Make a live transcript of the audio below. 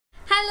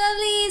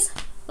Lovelies!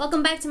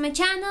 Welcome back to my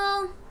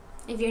channel.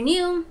 If you're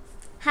new,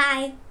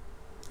 hi,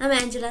 I'm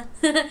Angela.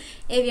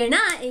 If you're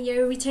not and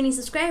you're a returning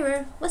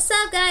subscriber, what's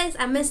up guys?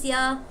 I missed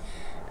y'all.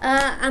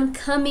 I'm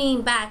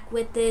coming back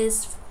with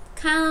this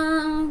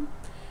calm,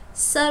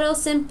 subtle,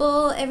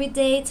 simple,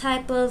 everyday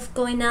type of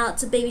going out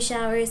to baby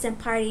showers and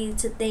party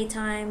to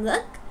daytime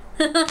look.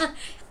 That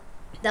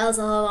was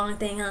a whole long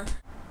thing, huh?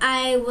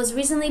 I was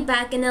recently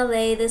back in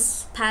LA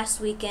this past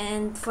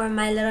weekend for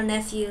my little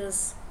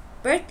nephew's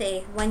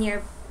birthday. 1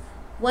 year.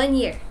 1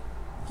 year.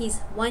 He's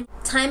one.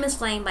 Time is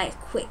flying by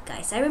quick,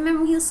 guys. I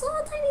remember he was so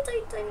tiny.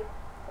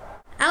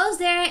 I was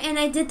there and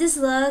I did this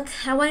look.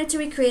 I wanted to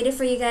recreate it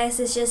for you guys.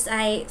 It's just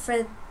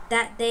for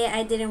that day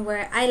I didn't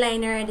wear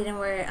eyeliner. I didn't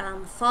wear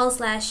false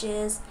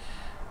lashes.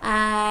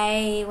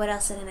 What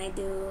else didn't I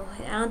do?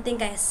 I don't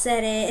think I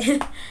said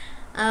it.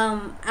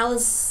 I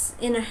was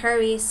in a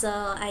hurry, so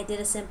I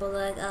did a simple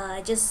look.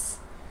 I just,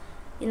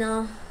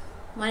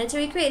 wanted to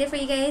recreate it for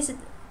you guys. It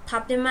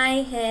popped in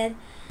my head.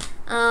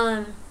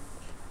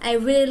 I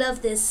really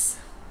love this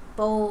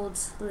bold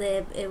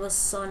lip. It was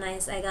so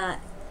nice. I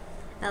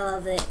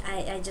love it.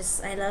 I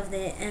loved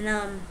it.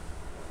 And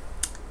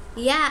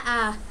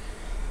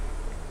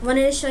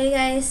wanted to show you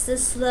guys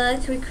this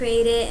look,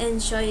 recreate it,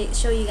 and show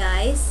you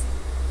guys.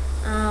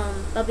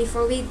 But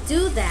before we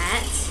do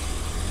that,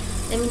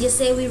 let me just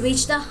say we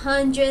reached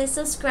 100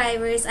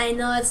 subscribers. I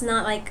know it's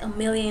not like a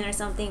million or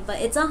something,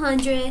 but it's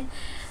 100.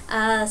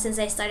 Since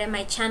I started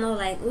my channel,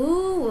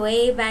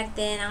 way back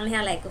then, I only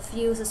had like a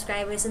few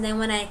subscribers, and then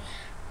when I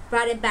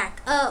brought it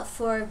back up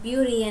for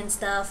beauty and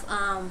stuff,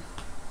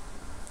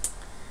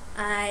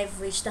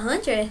 I've reached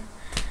 100.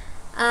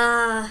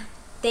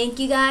 Thank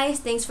you guys.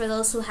 Thanks for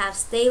those who have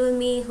stayed with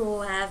me,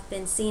 who have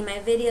been seeing my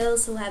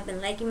videos, who have been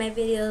liking my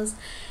videos.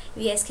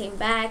 If you guys came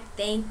back,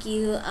 thank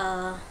you.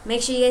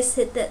 Make sure you guys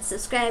hit that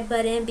subscribe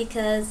button,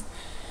 because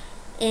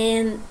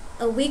in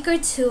a week or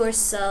two or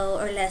so,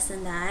 or less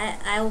than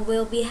that, I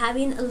will be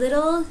having a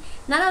little,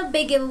 not a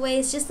big giveaway,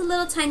 it's just a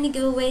little tiny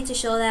giveaway to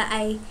show that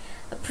I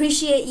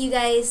appreciate you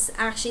guys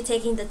actually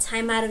taking the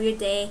time out of your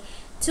day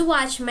to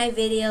watch my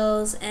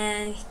videos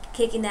and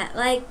clicking that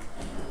like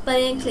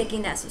button,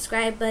 clicking that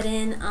subscribe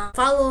button.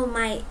 Follow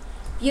my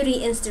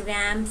beauty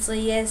Instagram so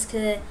you guys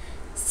could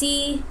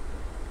see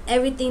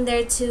everything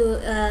there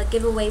to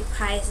give away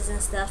prizes and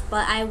stuff.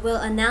 But I will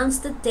announce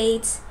the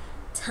date,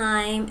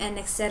 time, and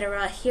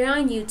etc. here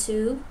on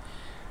YouTube.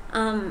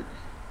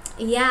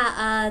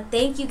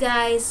 Thank you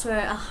guys for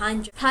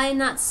 100. Probably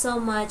not so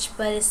much,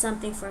 but it's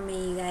something for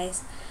me, you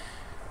guys.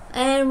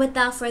 And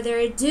without further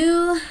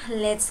ado,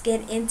 let's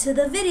get into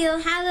the video.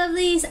 Hi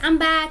lovelies, I'm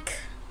back.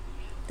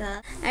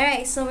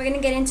 Alright, so we're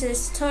gonna get into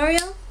this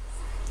tutorial.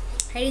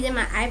 I already did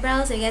my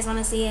eyebrows, so you guys want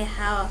to see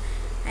how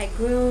I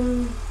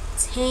groom,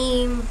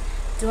 tame,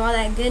 do all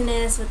that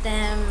goodness with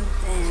them,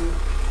 and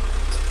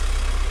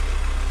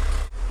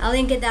I'll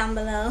link it down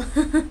below.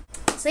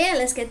 So yeah,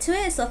 let's get to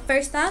it. So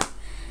first off,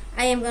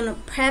 I am gonna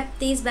prep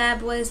these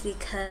bad boys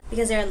because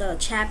they're a little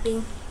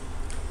chappy.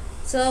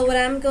 So what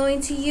I'm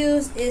going to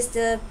use is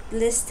the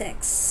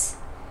Blistex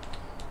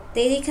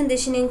Daily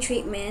Conditioning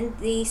Treatment,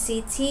 the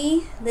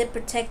CT Lip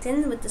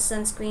Protectant with the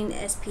sunscreen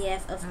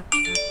SPF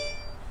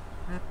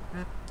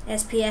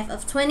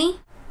of 20.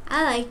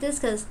 I like this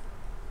because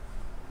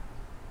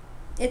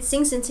it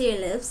sinks into your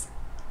lips.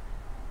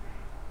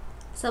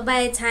 So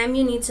by the time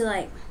you need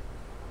to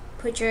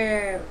put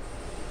your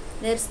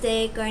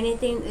lipstick or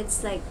anything,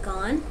 it's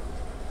gone,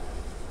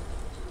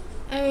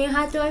 and you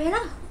have to wipe it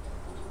off.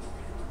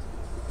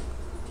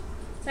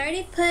 So I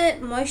already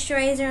put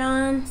moisturizer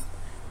on,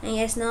 and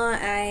you guys know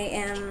I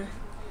am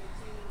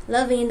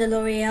loving the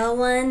L'Oreal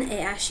one. It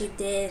actually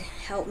did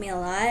help me a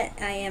lot.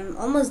 I am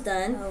almost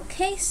done.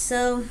 Okay,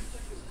 so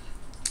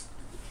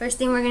first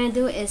thing we're gonna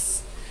do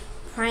is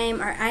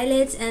prime our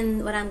eyelids,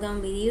 and what I'm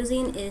gonna be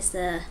using is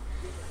the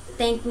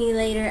Thank Me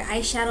Later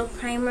eyeshadow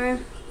primer.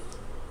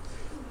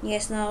 You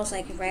guys know I was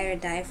ride or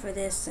die for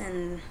this,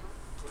 and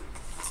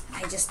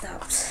I just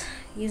stopped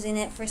using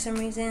it for some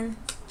reason,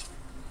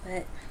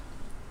 but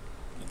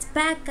it's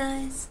back,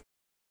 guys.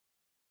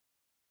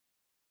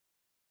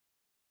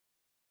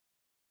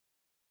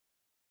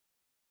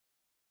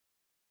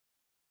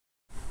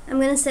 I'm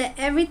gonna set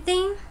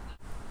everything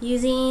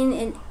using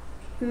an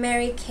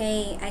Mary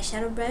Kay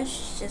eyeshadow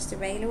brush, just a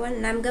regular one,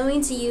 and I'm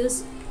going to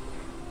use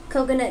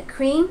coconut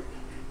cream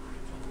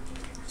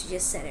to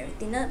just set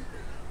everything up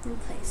in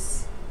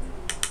place.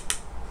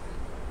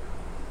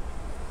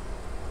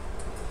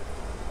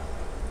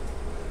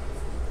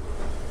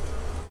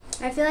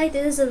 I feel like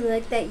this is a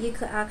look that you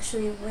could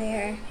actually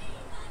wear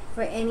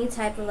for any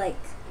type of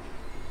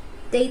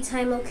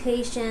daytime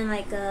occasion,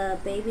 like a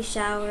baby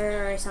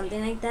shower or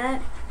something like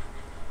that.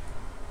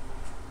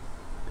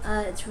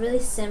 It's really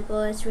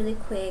simple, it's really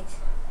quick.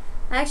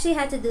 I actually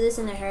had to do this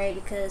in a hurry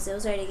because it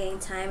was already getting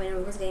time and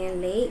it was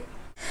getting late.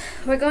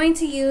 We're going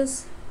to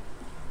use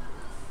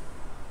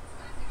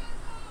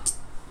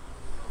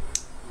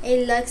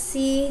a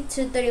Luxie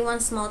 231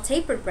 small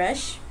taper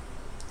brush,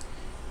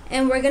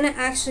 and we're gonna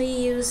actually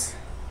use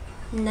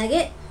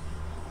Nugget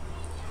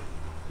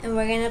and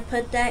we're gonna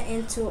put that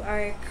into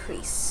our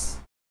crease.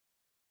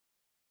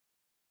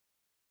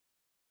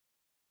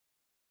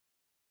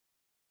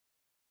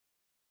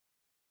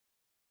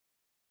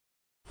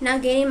 Now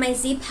getting my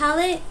Z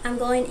palette, I'm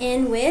going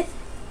in with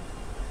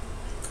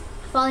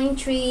Falling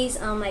Trees,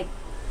 like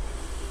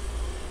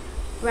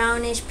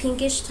brownish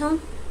pinkish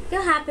tone.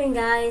 It happened,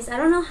 guys. I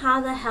don't know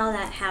how the hell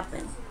that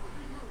happened.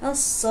 I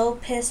was so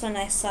pissed when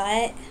I saw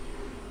it.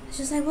 I was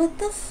just like, what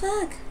the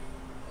fuck?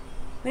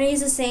 I'm gonna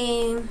use the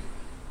same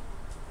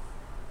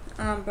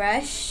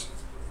brush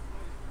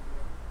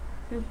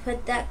and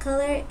put that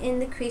color in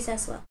the crease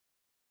as well.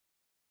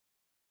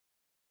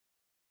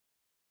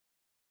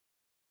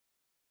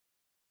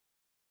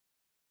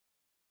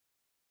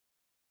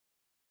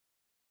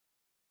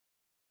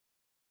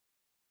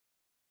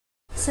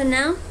 So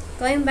now,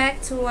 going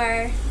back to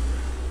our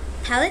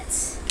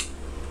palettes,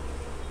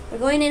 we're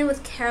going in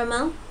with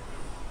Caramel,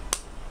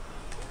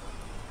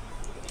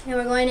 and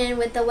we're going in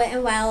with the Wet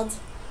n Wild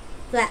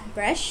flat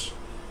brush.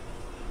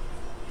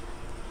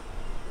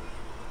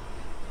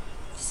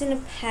 Just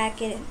gonna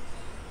pack it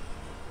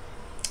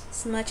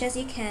as much as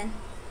you can,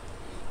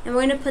 and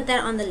we're gonna put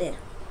that on the lid.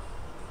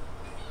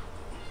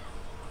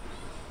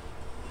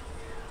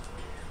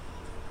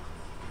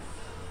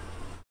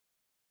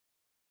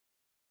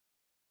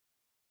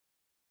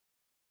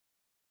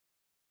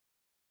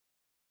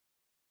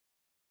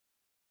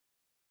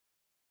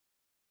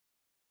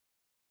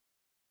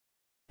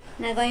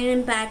 Now going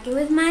in back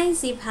with my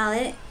Z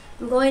palette,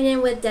 I'm going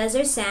in with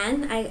Desert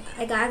Sand.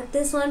 I got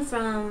this one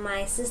from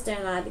my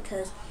sister-in-law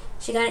because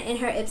she got it in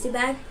her Ipsy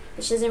bag,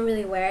 but she doesn't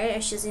really wear it,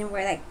 or she doesn't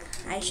wear like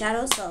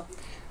eyeshadow, so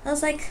I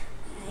was like,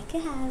 I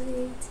can have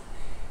it.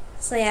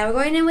 So yeah, we're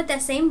going in with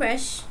that same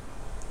brush.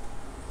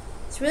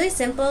 It's really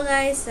simple,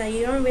 guys, so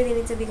you don't really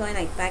need to be going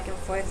like back and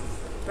forth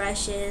with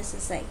brushes.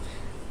 It's like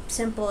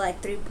simple,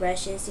 like 3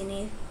 brushes you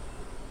need.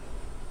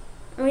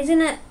 I'm just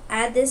gonna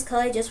add this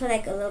color just for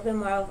like a little bit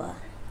more of a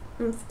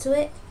oomph to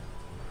it.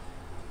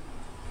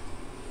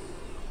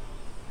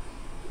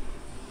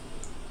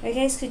 Or you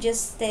guys could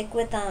just stick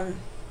with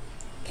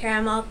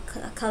caramel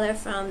color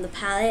from the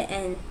palette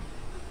and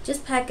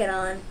just pack it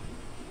on.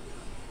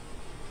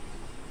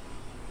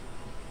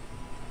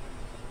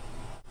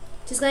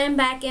 Just going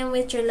back in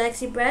with your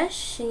Lexi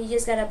brush, and you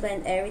just gotta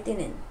blend everything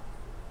in.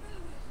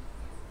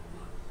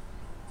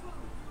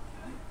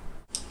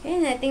 Okay,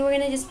 and I think we're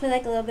gonna just put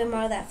like a little bit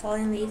more of that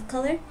falling leaf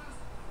color.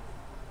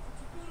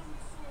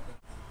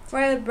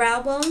 For the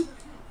brow bone,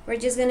 we're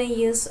just gonna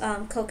use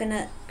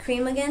coconut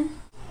cream again,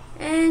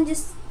 and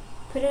just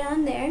put it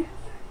on there.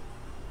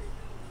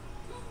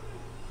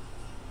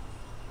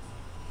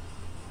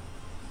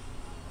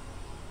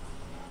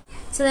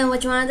 So then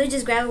what you want to do,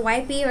 just grab a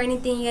wipey or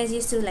anything you guys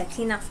use to like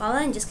clean up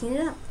fallout and just clean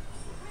it up.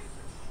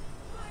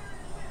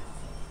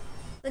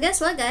 So guess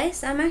what,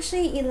 guys? I'm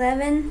actually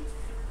 11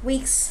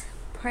 weeks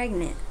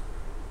pregnant.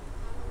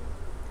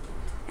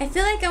 I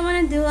feel like I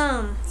want to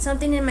do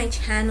something in my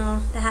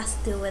channel that has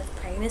to do with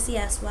pregnancy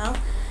as well.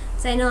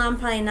 So I know I'm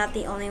probably not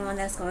the only one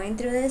that's going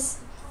through this.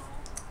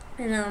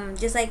 And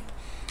just like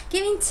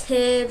giving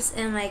tips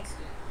and like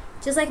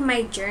just like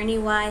my journey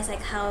wise,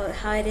 like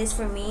how it is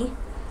for me,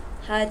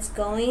 how it's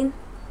going.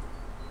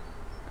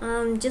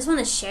 Just want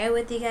to share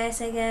with you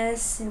guys, I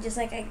guess, and just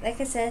like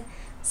I said,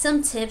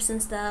 some tips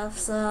and stuff.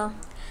 So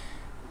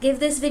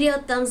give this video a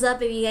thumbs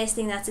up if you guys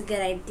think that's a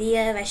good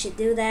idea, if I should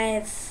do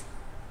that. If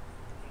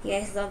you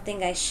guys don't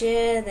think I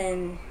should,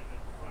 then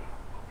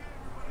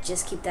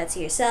just keep that to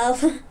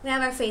yourself. We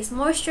have our face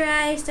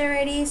moisturized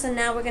already, so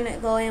now we're gonna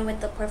go in with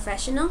the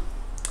Professional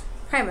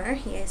primer.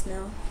 You guys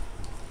know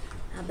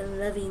I've been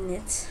loving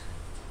it.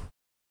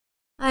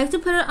 I like to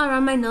put it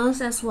around my nose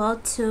as well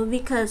too,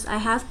 because I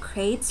have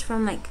crates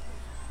from like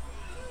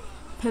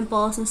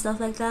pimples and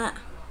stuff like that,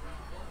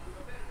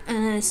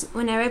 and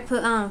whenever I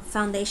put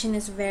foundation,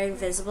 it's very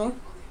visible,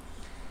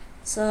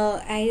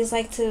 so I just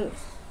like to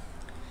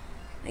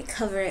like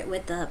cover it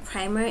with the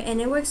primer,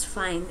 and it works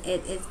fine.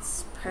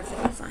 It's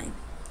perfectly fine.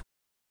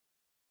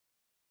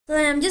 So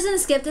then I'm just gonna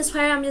skip this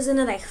part. I'm just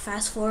gonna like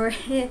fast forward.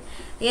 You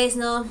guys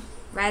know,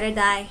 ride or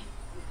die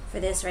for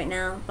this right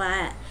now,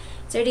 but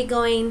it's already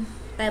going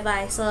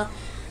bye-bye. So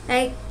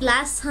like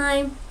last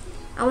time,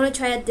 I want to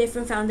try a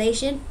different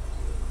foundation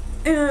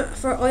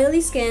for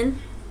oily skin,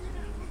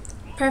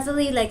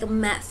 preferably like a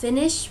matte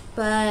finish.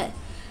 But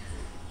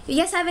if you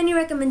guys have any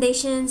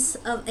recommendations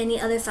of any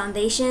other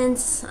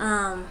foundations,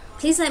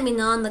 please let me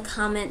know in the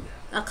comment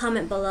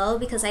below,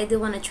 because I do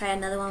want to try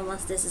another one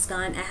once this is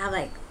gone. I have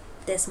like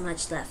this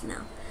much left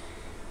now,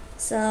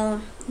 so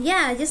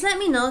yeah, just let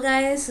me know,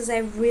 guys, because I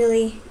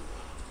really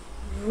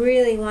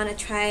want to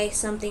try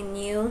something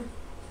new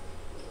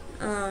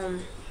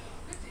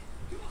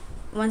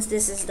once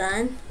this is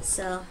done.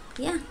 So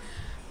yeah,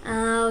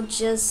 I'll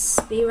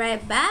just be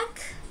right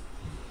back,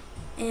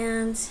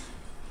 and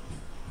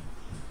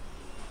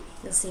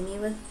you'll see me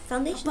with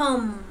foundation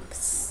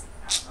bumps.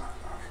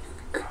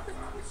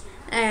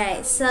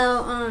 Alright,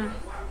 so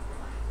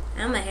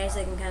now my hair's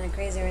looking kind of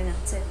crazy right now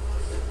too.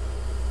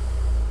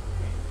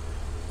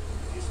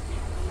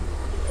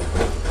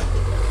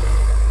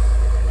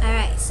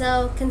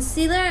 So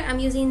concealer, I'm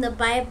using the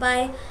Bye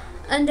Bye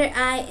Under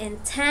Eye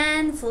and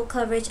Tan Full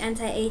Coverage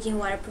Anti-Aging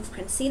Waterproof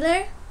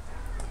Concealer.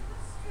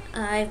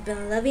 I've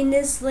been loving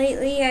this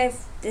lately.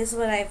 This is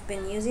what I've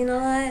been using a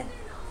lot.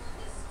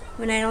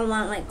 When I don't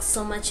want like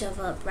so much of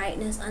a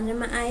brightness under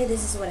my eye,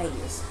 this is what I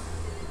use.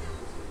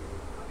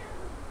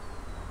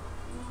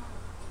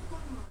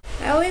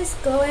 I always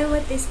go in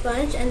with the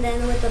sponge and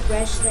then with the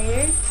brush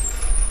later,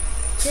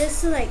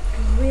 just to like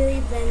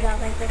really blend out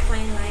like the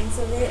fine lines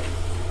of it,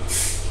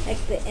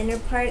 like the inner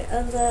part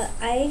of the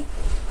eye.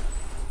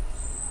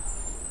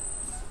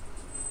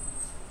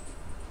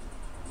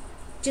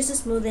 Just to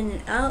smoothen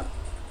it out.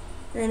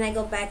 And then I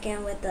go back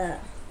in with the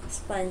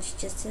sponge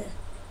just to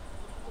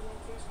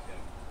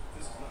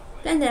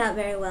blend it out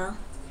very well.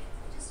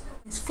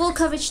 It's full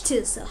coverage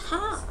too, so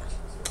ha!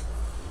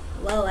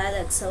 Whoa, I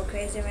look so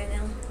crazy right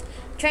now.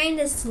 Trying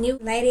this new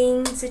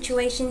lighting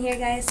situation here,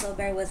 guys, so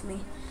bear with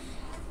me.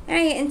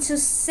 Alright, and to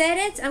set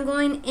it, I'm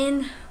going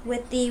in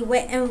with the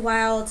Wet n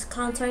Wild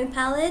contouring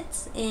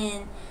palette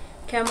in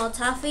Caramel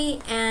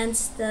Toffee and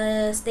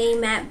the Stay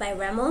Matte by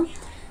Rimmel.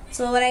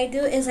 So what I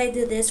do is I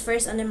do this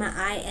first under my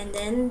eye and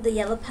then the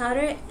yellow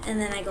powder, and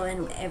then I go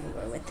in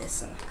everywhere with this.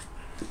 So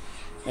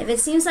if it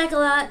seems like a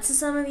lot to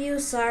some of you,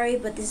 sorry,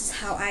 but this is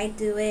how I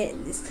do it.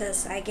 It's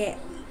because I get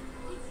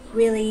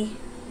really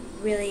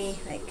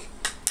like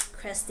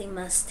crusty,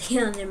 musty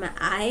under my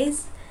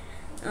eyes.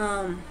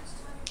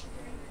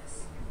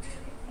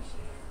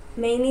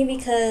 Mainly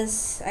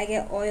because I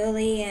get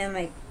oily and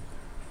like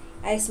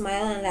I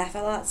smile and laugh a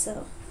lot.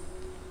 So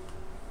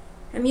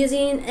I'm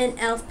using an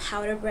e.l.f.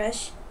 powder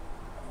brush.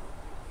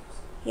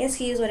 You guys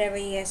can use whatever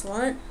you guys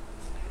want.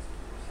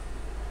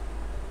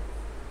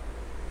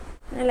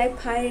 I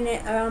like patting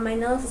it around my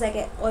nose because I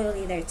get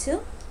oily there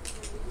too.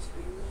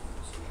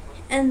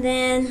 And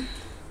then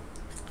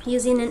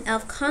using an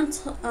e.l.f.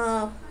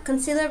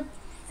 concealer,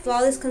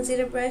 flawless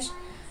concealer brush,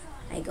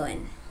 I go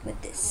in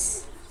with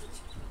this.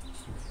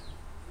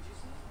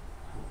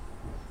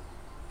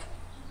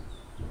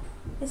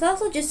 It's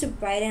also just to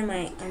brighten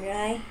my under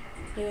eye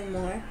even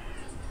more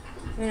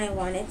when I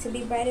want it to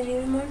be brightened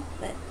even more.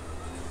 But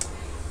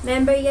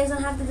remember, you guys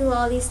don't have to do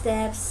all these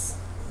steps.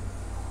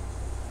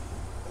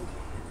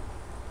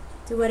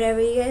 Do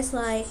whatever you guys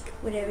like,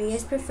 whatever you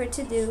guys prefer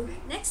to do.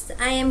 Next,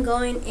 I am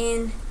going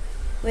in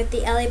with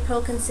the LA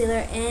Pro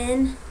Concealer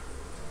in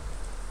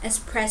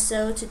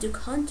Espresso to do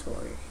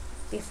contour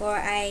before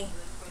I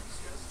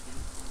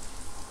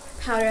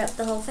powder up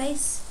the whole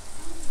face.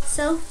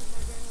 So,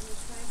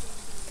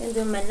 gonna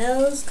do my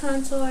nose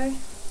contour.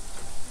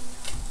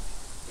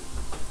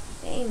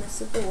 Dang, it's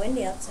super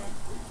windy outside.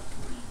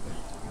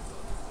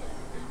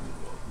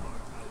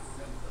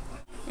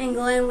 And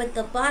go in with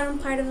the bottom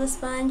part of the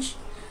sponge.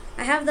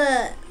 I have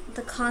the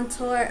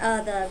contour,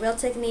 the Real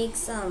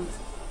Techniques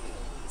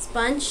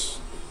sponge,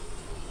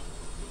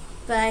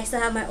 but I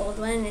still have my old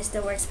one and it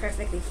still works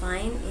perfectly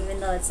fine, even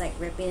though it's like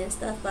ripping and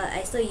stuff, but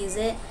I still use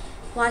it.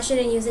 Wash it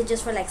and use it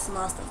just for like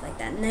small stuff like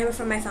that, never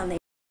for my foundation.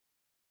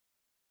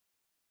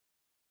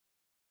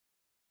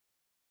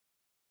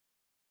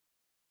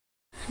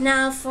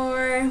 Now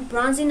for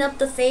bronzing up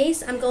the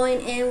face, I'm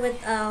going in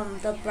with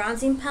the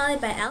bronzing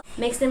palette by e.l.f.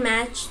 Mix and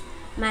match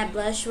my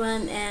blush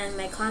one and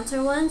my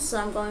contour one. So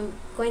I'm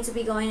going to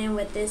be going in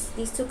with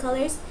these two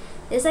colors.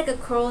 It's like a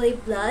corally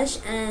blush,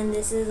 and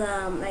this is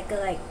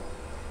like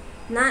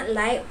not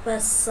light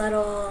but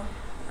subtle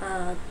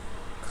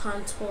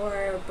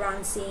contour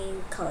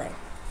bronzing color.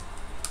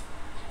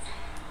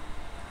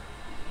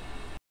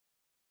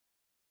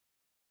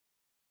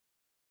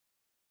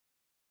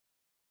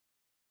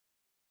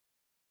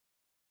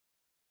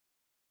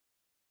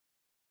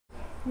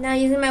 Now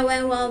using my Wet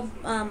n Wild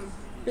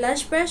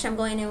blush brush, I'm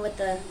going in with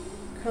the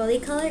corally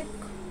color.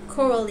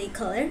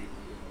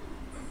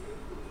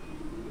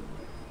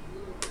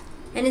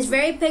 And it's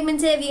very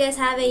pigmented. If you guys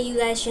have it, you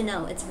guys should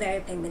know it's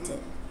very pigmented.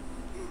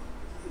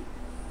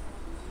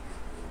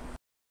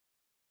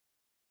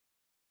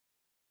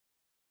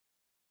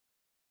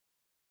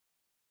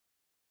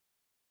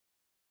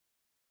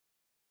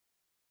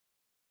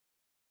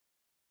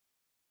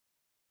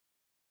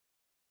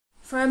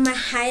 For my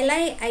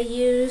highlight, I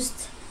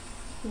used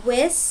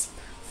Wisp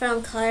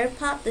from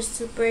ColourPop, the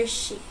Super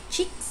Chic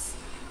Cheeks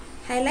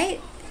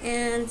highlight,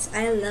 and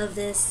I love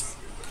this.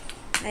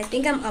 I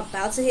think I'm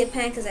about to hit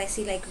pan because I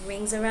see like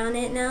rings around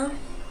it now.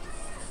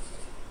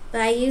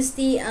 But I used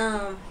the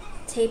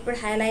tapered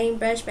highlighting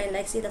brush by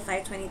Lexi, the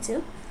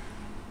 522.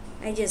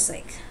 I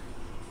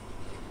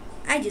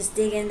just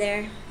dig in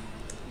there.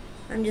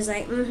 I'm just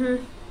like,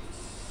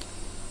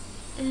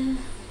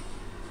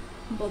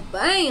 but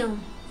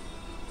bam!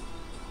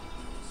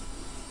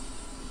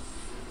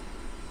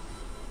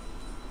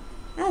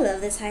 I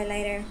love this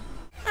highlighter. And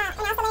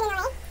also later in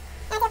LA,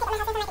 I had to pick up my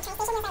husband from like the train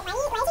station. He was like, why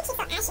is your cheek so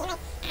ashy?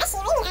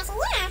 I'm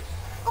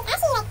like,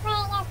 ashy? What do you mean ashy? Yeah, it's ashy like where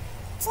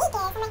your cheek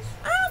is. I'm like,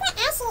 oh, it's not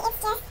ashy, it's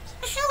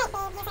just a highlight,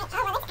 babe. He was like,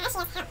 oh, well, it's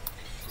ashy as hell.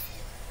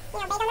 You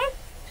know, bagel mom?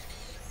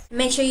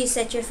 Make sure you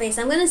set your face.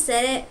 I'm gonna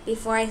set it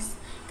before I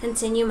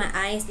continue my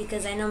eyes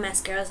because I know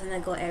mascara's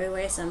gonna go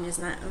everywhere, so I'm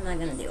not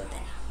gonna deal with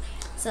it.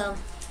 So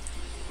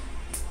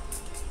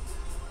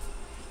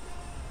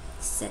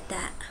set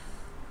that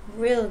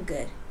real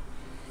good.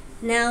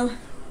 Now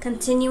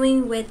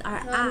continuing with our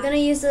eye. I'm gonna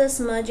use the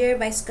smudger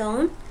by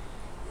Scone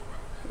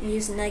and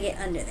use Nugget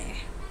under there,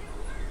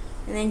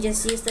 and then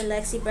just use the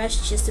Lexi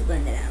brush just to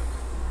blend it out.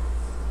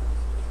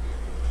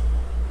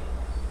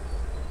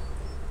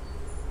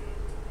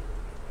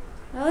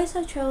 I always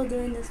have trouble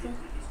doing this though.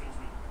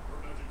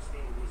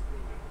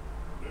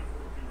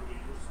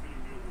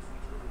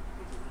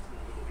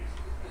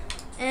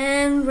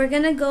 And we're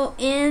gonna go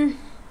in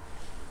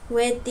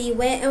with the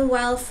Wet n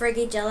Wild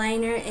Fergie gel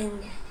liner in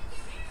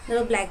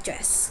little black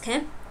dress.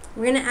 Okay,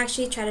 we're gonna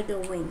actually try to do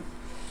a wing,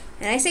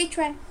 and I say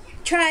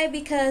try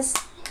because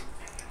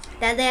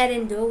that day I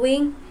didn't do a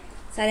wing,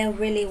 so I didn't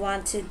really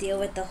want to deal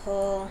with the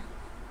whole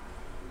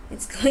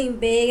it's going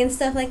big and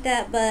stuff like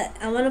that. But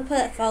I want to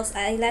put false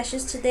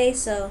eyelashes today,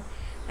 so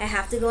I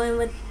have to go in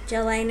with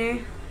gel liner,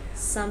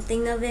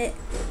 something of it,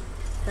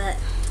 but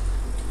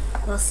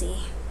we'll see.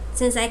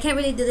 Since I can't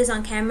really do this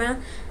on camera,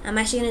 I'm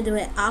actually gonna do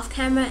it off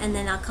camera, and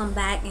then I'll come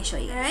back and show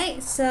you.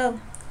 Alright, so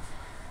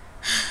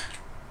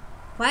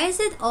why is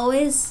it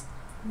always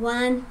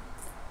one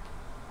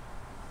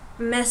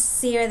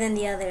messier than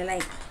the other?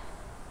 Like,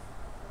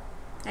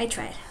 I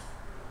tried.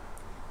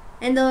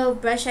 And the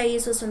brush I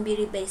used was from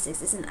Beauty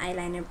Basics. It's an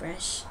eyeliner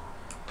brush.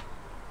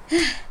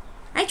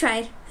 I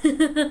tried.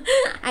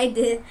 I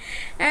did.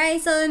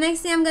 Alright, so the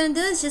next thing I'm going to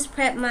do is just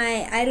prep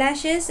my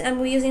eyelashes.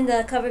 I'm using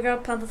the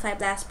CoverGirl Plumplify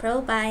Blast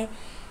Pro by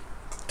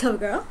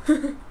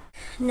CoverGirl.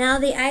 Now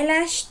the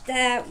eyelash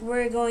that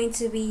we're going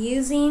to be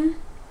using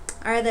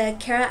are the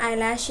Kara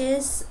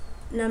eyelashes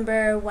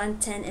number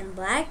 110 in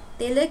black.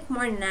 They look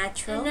more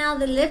natural. And now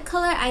the lip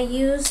color I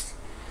used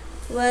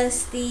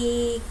was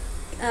the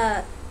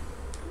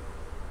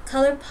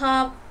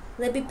ColourPop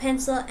Lippy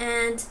Pencil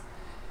and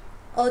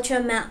Ultra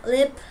Matte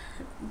Lip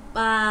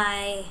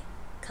by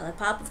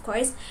ColourPop, of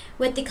course,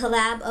 with the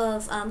collab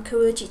of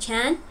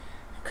Karuchi-chan,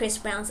 Chris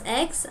Brown's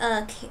ex,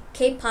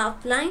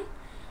 K-pop line,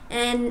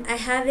 and I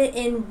have it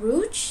in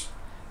Rouge.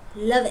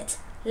 Love it,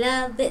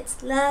 love it,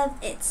 love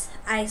it.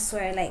 I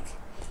swear, like.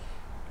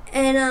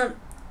 And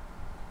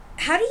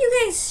how do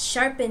you guys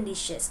sharpen these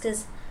shits?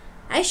 Cause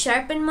I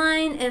sharpened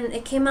mine and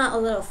it came out a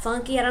little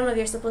funky. I don't know if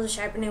you're supposed to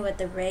sharpen it with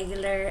the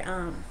regular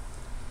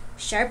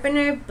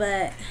sharpener,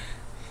 but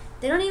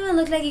they don't even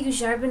look like you can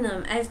sharpen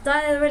them. I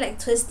thought they were like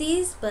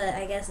twisties, but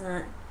I guess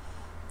not.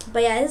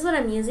 But yeah, this is what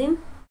I'm using.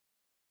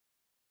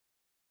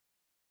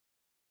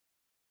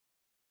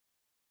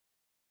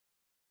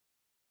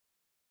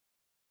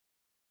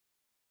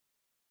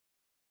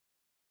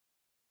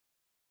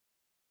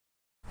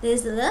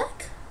 This is the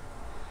look.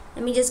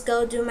 Let me just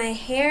go do my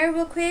hair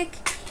real quick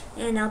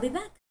and I'll be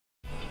back.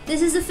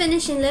 This is the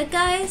finishing look,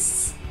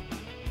 guys.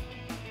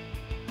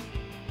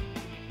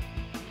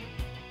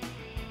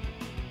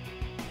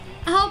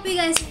 I hope you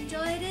guys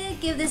enjoyed it.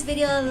 Give this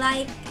video a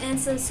like and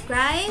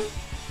subscribe.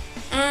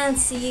 And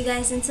see you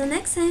guys until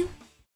next time.